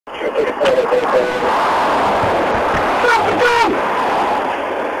Drop the gun!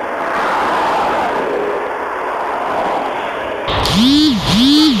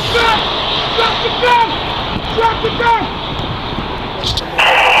 Drop the gun!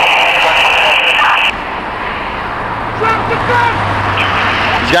 Drop the gun!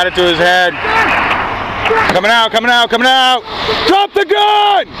 He's got it to his head. Coming out, coming out, coming out! Drop the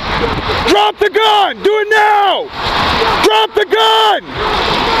gun! Drop the gun! Do it now! Drop the gun!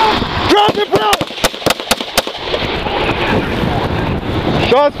 Drop it, bro!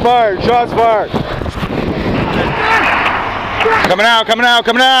 Shots fired, shots fired. Coming out, coming out,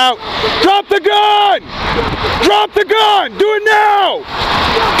 coming out! Drop the gun! Drop the gun! Do it now!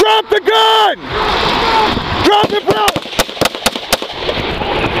 Drop the gun! Drop it, bro!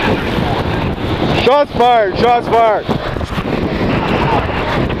 Shots fired, shots fired.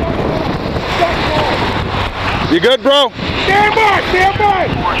 You good, bro? Stand by, stand by!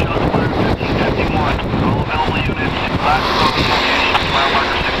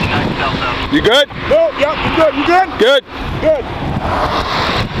 You good? No, yep, you good, you good? Good. Good.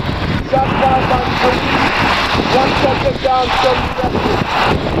 Shots fired by the police. One subject down,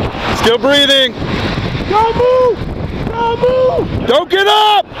 Still breathing. Don't move! Don't move! Don't get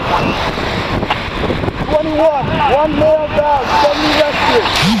up! 21, one male down, 70 rescued.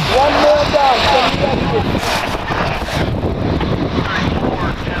 One male down, 70 rescued.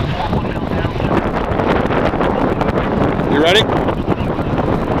 You ready?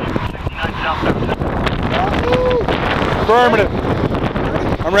 Affirmative.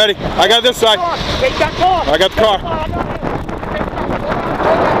 I'm ready. I got this side. Take that car. I got the car.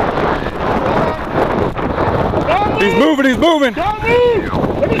 He's moving, he's moving. Don't move!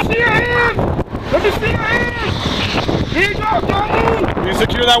 Let me see your hands! Let me see your hands! Here you go, don't move! You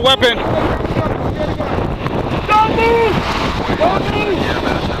secure that weapon. Don't move! Don't move!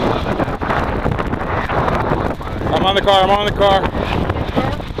 I'm on the car, I'm on the car.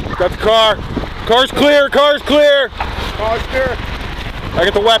 Got the car. Car's clear, car's clear. Car's clear. I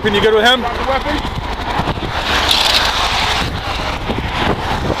got the weapon, you good with him? Got the weapon?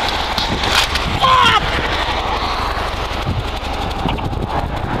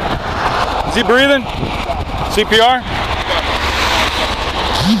 Is he breathing? CPR?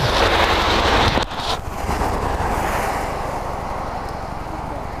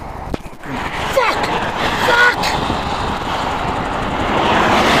 Fuck! Fuck!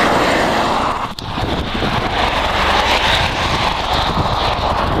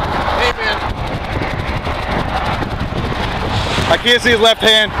 Hey, man. I can't see his left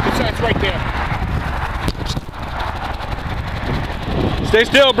hand. It's right there. Stay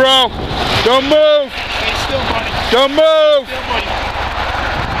still, bro. Don't move. Stay still, buddy. Don't move. Stay still, buddy.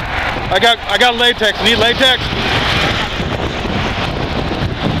 I got latex. Need latex?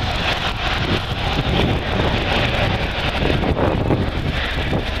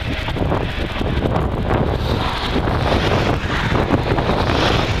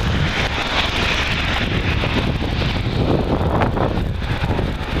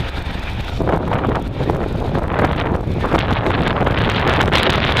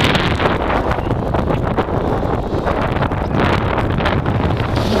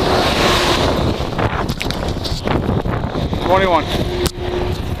 $21.